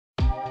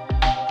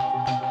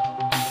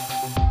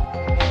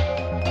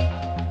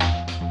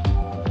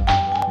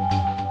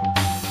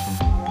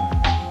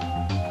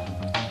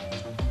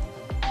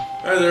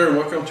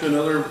welcome to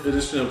another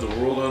edition of the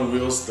World on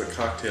Wheels, the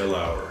Cocktail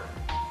Hour.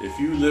 If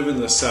you live in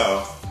the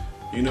South,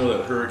 you know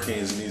that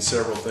hurricanes need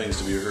several things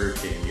to be a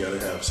hurricane. You got to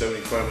have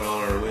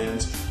 75-mile-an-hour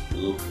winds,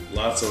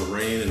 lots of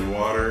rain and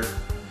water,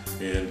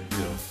 and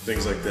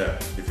things like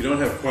that. If you don't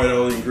have quite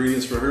all the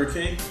ingredients for a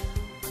hurricane,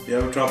 you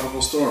have a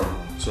tropical storm.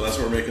 So that's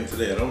what we're making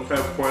today. I don't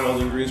have quite all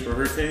the ingredients for a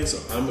hurricane, so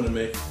I'm going to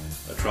make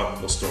a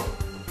tropical storm.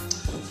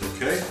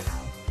 Okay?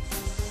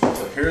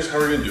 So here's how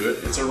we're going to do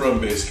it. It's a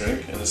rum-based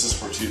drink, and this is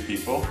for 2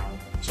 people.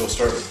 So we'll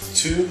start with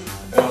 2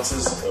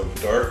 ounces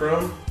of dark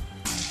rum,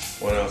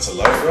 1 ounce of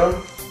light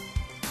rum,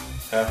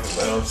 half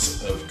an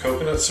ounce of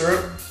coconut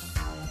syrup.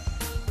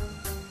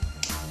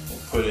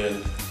 We'll put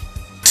in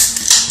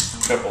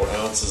a couple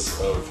ounces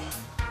of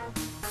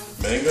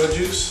mango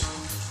juice.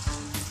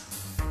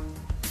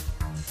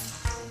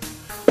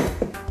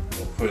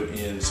 We'll put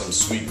in some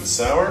sweet and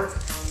sour.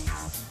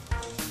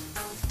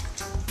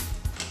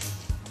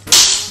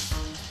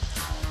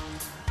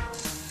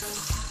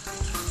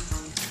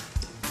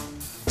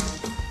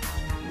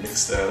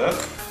 Mix that up.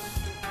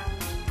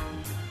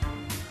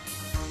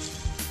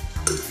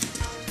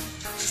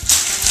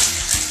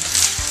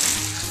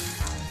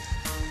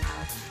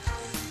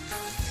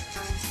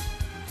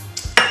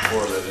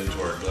 Pour that into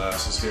our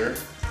glasses here.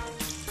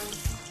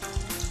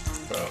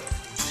 About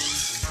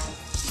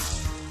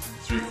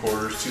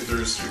 3/4,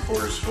 2/3,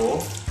 3/4 full.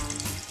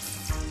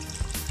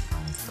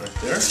 Right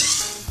there.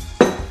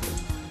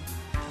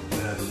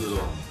 Add a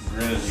little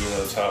grenadine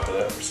on top of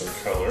that for some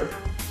color.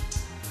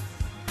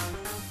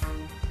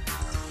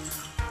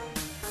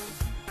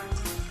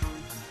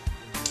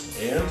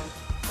 And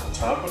I'll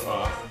top it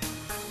off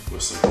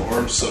with some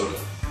orange soda.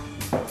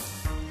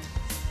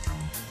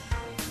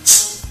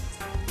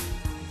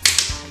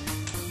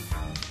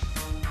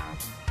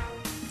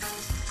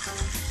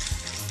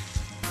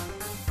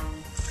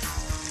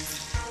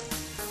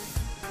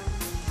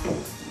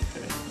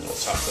 Okay, we'll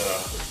top that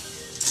off with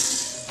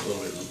a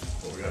little bit of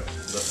what we got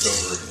left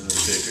over in the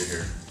shaker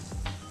here.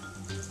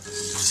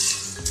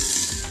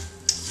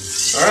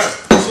 Alright,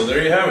 so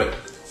there you have it.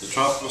 The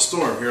tropical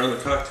storm here on the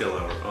Cocktail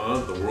Hour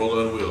on the World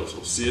on Wheels.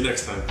 We'll see you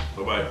next time.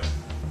 Bye-bye.